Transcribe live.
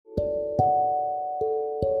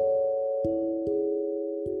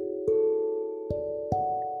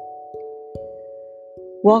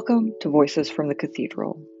Welcome to Voices from the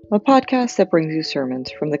Cathedral, a podcast that brings you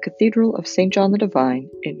sermons from the Cathedral of St. John the Divine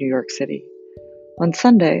in New York City. On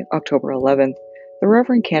Sunday, October 11th, the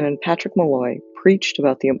Reverend Canon Patrick Malloy preached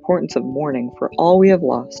about the importance of mourning for all we have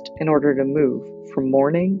lost in order to move from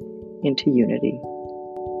mourning into unity.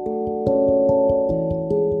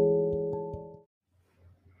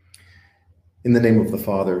 In the name of the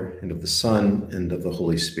Father, and of the Son, and of the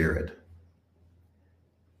Holy Spirit.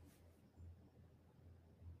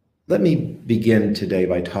 Let me begin today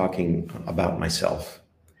by talking about myself.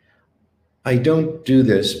 I don't do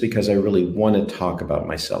this because I really want to talk about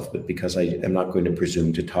myself, but because I am not going to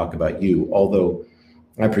presume to talk about you, although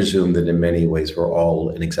I presume that in many ways we're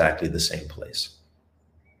all in exactly the same place.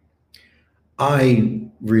 I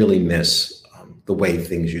really miss the way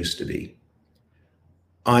things used to be.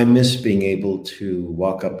 I miss being able to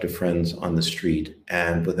walk up to friends on the street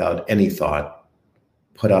and without any thought,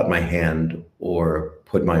 put out my hand or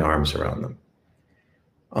put my arms around them.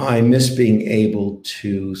 I miss being able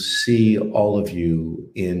to see all of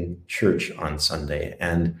you in church on Sunday,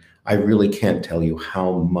 and I really can't tell you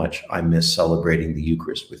how much I miss celebrating the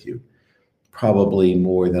Eucharist with you. Probably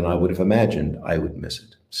more than I would have imagined I would miss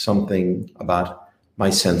it. Something about my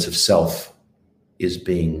sense of self is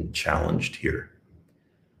being challenged here.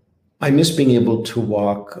 I miss being able to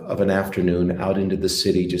walk of an afternoon out into the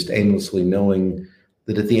city, just aimlessly knowing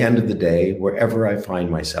that at the end of the day, wherever I find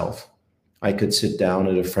myself, I could sit down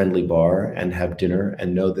at a friendly bar and have dinner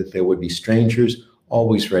and know that there would be strangers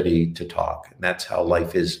always ready to talk. And that's how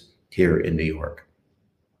life is here in New York.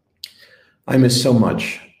 I miss so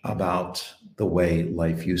much about the way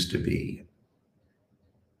life used to be.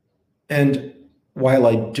 And while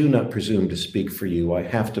I do not presume to speak for you, I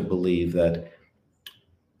have to believe that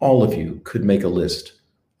all of you could make a list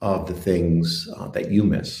of the things that you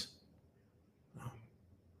miss.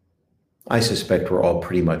 I suspect we're all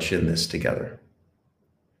pretty much in this together.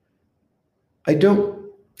 I don't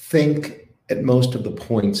think at most of the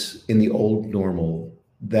points in the old normal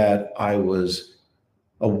that I was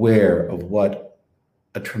aware of what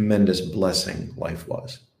a tremendous blessing life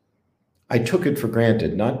was. I took it for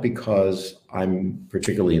granted, not because I'm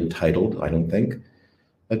particularly entitled, I don't think,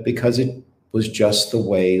 but because it was just the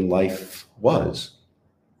way life was.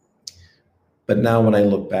 But now when I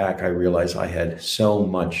look back, I realize I had so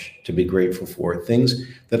much to be grateful for, things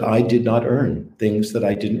that I did not earn, things that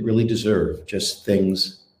I didn't really deserve, just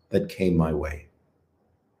things that came my way.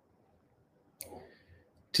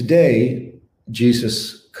 Today,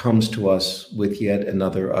 Jesus comes to us with yet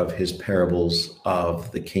another of his parables of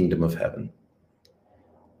the kingdom of heaven.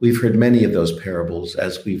 We've heard many of those parables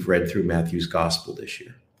as we've read through Matthew's gospel this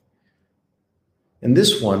year. And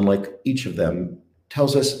this one, like each of them,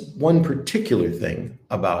 tells us one particular thing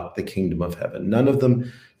about the kingdom of heaven. None of them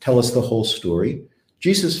tell us the whole story.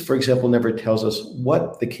 Jesus, for example, never tells us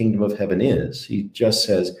what the kingdom of heaven is. He just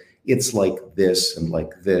says, it's like this and like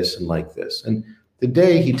this and like this. And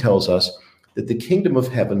today he tells us that the kingdom of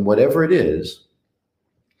heaven, whatever it is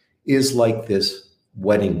like this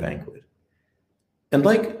wedding banquet. And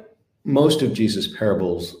like most of Jesus'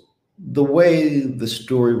 parables, the way the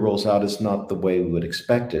story rolls out is not the way we would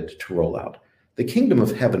expect it to roll out. The kingdom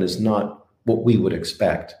of heaven is not what we would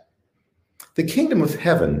expect. The kingdom of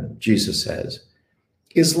heaven, Jesus says,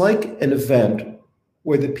 is like an event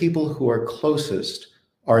where the people who are closest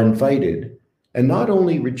are invited and not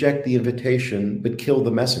only reject the invitation, but kill the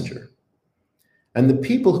messenger. And the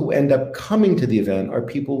people who end up coming to the event are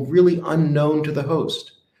people really unknown to the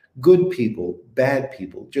host. Good people, bad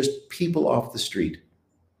people, just people off the street.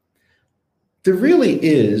 There really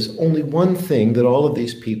is only one thing that all of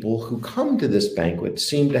these people who come to this banquet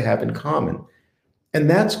seem to have in common, and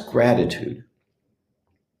that's gratitude.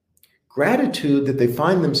 Gratitude that they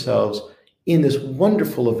find themselves in this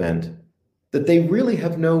wonderful event that they really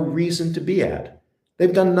have no reason to be at.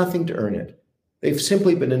 They've done nothing to earn it. They've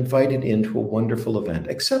simply been invited into a wonderful event,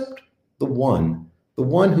 except the one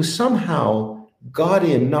who somehow got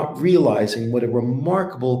in not realizing what a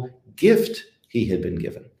remarkable gift he had been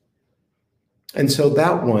given. And so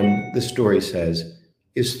that one, the story says,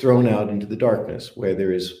 is thrown out into the darkness where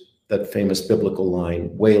there is that famous biblical line,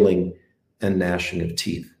 wailing and gnashing of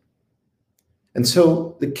teeth. And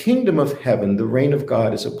so the kingdom of heaven, the reign of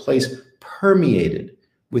God, is a place permeated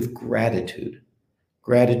with gratitude.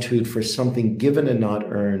 Gratitude for something given and not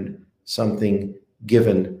earned, something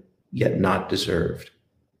given yet not deserved.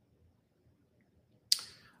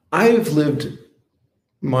 I've lived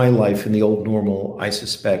my life in the old normal, I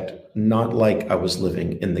suspect, not like I was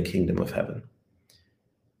living in the kingdom of heaven.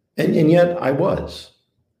 And yet I was,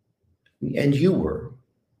 and you were.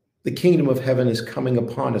 The kingdom of heaven is coming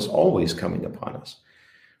upon us, always coming upon us.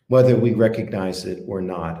 whether we recognize it or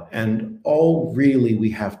not. And all really we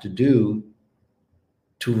have to do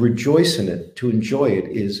to rejoice in it, to enjoy it,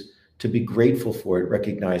 is to be grateful for it,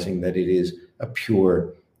 recognizing that it is a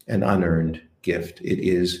pure and unearned gift. It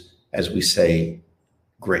is, as we say,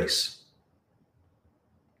 grace.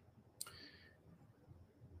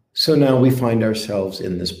 So now we find ourselves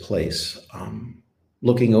in this place,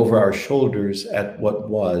 looking over our shoulders at what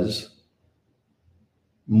was,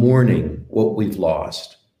 mourning what we've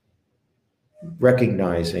lost,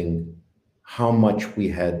 recognizing how much we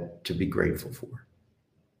had to be grateful for.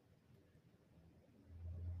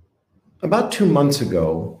 About 2 months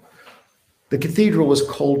ago, the cathedral was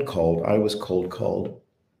cold called. I was cold called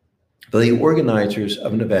by the organizers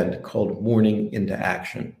of an event called Mourning into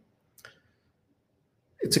Action.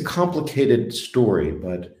 It's a complicated story,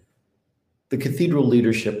 but the cathedral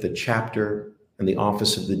leadership, the chapter, and the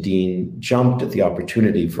office of the dean jumped at the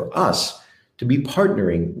opportunity for us to be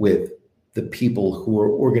partnering with the people who are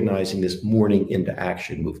organizing this Mourning into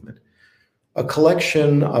Action movement, a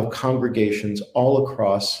collection of congregations all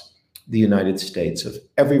across the United States of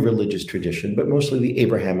every religious tradition, but mostly the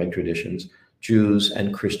Abrahamic traditions, Jews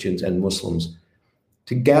and Christians and Muslims,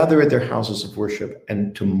 to gather at their houses of worship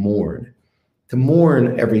and to mourn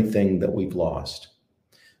everything that we've lost.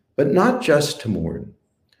 But not just to mourn,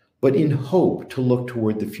 but in hope to look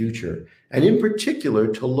toward the future, and in particular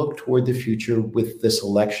to look toward the future with this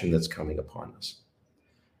election that's coming upon us.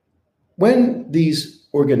 When these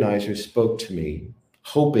organizers spoke to me,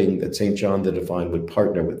 hoping that St. John the Divine would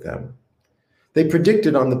partner with them, they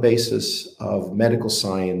predicted on the basis of medical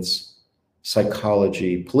science,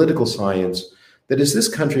 psychology, political science, that as this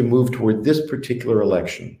country moved toward this particular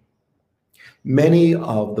election, many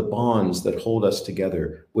of the bonds that hold us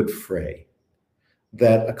together would fray,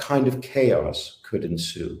 that a kind of chaos could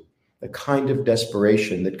ensue, a kind of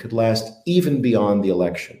desperation that could last even beyond the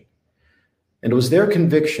election. And it was their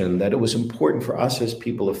conviction that it was important for us as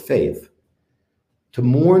people of faith to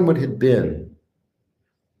mourn what had been,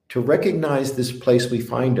 to recognize this place we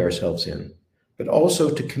find ourselves in, but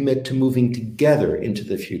also to commit to moving together into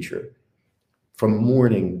the future, from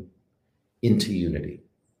mourning into unity.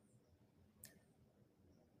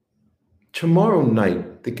 Tomorrow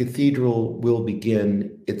night, the cathedral will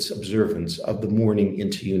begin its observance of the Mourning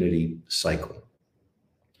into Unity cycle.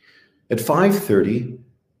 At 5:30,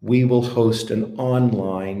 we will host an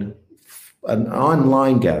online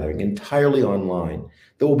gathering, entirely online,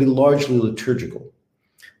 that will be largely liturgical.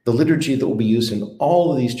 The liturgy that will be used in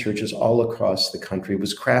all of these churches all across the country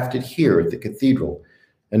was crafted here at the cathedral,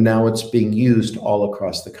 and now it's being used all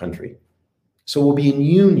across the country. So we'll be in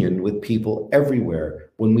union with people everywhere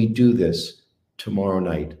when we do this tomorrow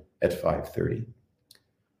night at 5:30.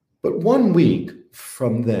 But 1 week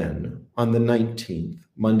from then, on the 19th,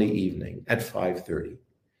 Monday evening at 5:30,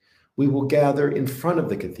 we will gather in front of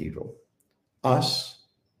the cathedral, us,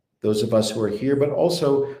 those of us who are here, but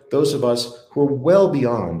also those of us who are well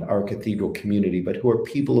beyond our cathedral community, but who are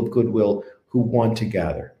people of goodwill who want to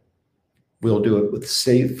gather. We'll do it with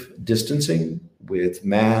safe distancing, with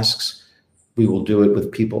masks. We will do it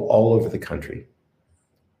with people all over the country,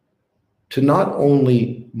 to not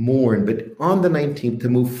only mourn, but on the 19th, to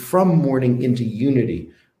move from mourning into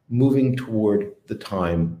unity, moving toward the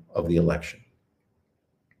time of the election.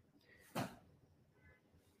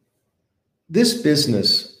 This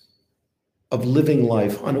business of living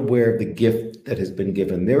life unaware of the gift that has been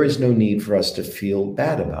given, there is no need for us to feel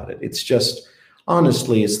bad about it. It's just,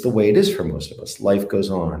 honestly, it's the way it is for most of us. Life goes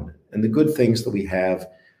on, and the good things that we have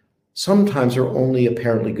sometimes are only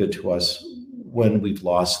apparently good to us when we've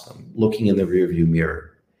lost them, looking in the rearview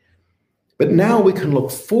mirror. But now we can look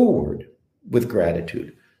forward with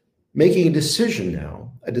gratitude, making a decision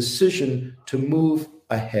now, a decision to move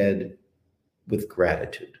ahead with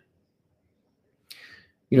gratitude.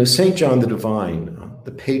 You know, St. John the Divine,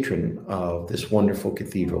 the patron of this wonderful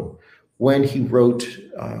cathedral, when he wrote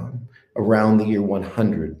around the year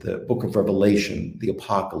 100, the book of Revelation, the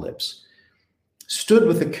Apocalypse, stood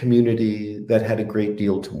with a community that had a great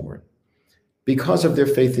deal to mourn. Because of their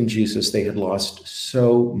faith in Jesus, they had lost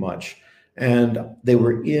so much, and they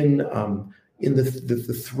were in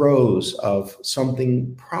the throes of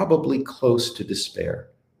something probably close to despair.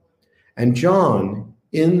 And John,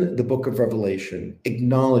 in the book of Revelation,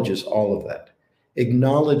 acknowledges all of that,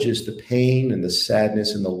 acknowledges the pain and the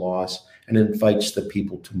sadness and the loss, and invites the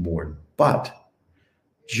people to mourn. But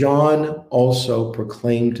John also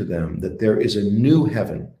proclaimed to them that there is a new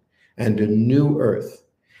heaven and a new earth,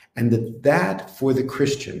 and that for the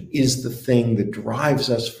Christian is the thing that drives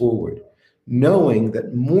us forward, knowing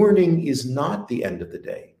that mourning is not the end of the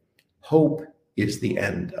day. Hope is the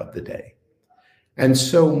end of the day. And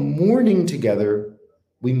so, mourning together,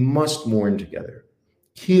 we must mourn together.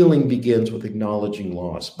 Healing begins with acknowledging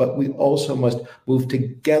loss, but we also must move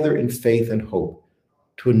together in faith and hope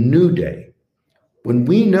to a new day when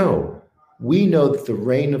we know that the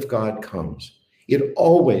reign of God comes. It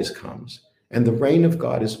always comes, and the reign of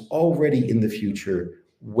God is already in the future,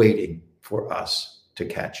 waiting for us to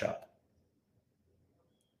catch up.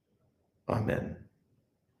 Amen.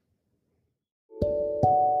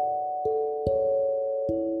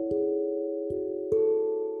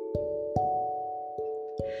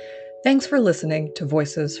 Thanks for listening to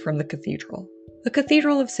Voices from the Cathedral. The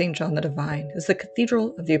Cathedral of St. John the Divine is the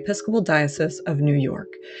cathedral of the Episcopal Diocese of New York.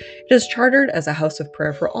 It is chartered as a house of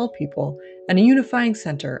prayer for all people and a unifying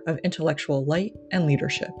center of intellectual light and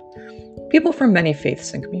leadership. People from many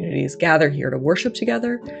faiths and communities gather here to worship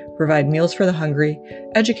together, provide meals for the hungry,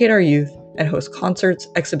 educate our youth, and host concerts,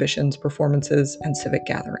 exhibitions, performances, and civic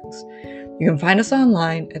gatherings. You can find us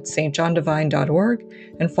online at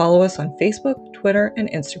stjohndivine.org and follow us on Facebook, Twitter, and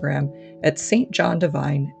Instagram at St. John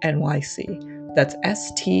Divine NYC. That's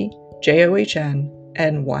STJOHN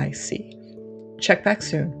NYC. Check back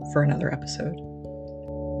soon for another episode.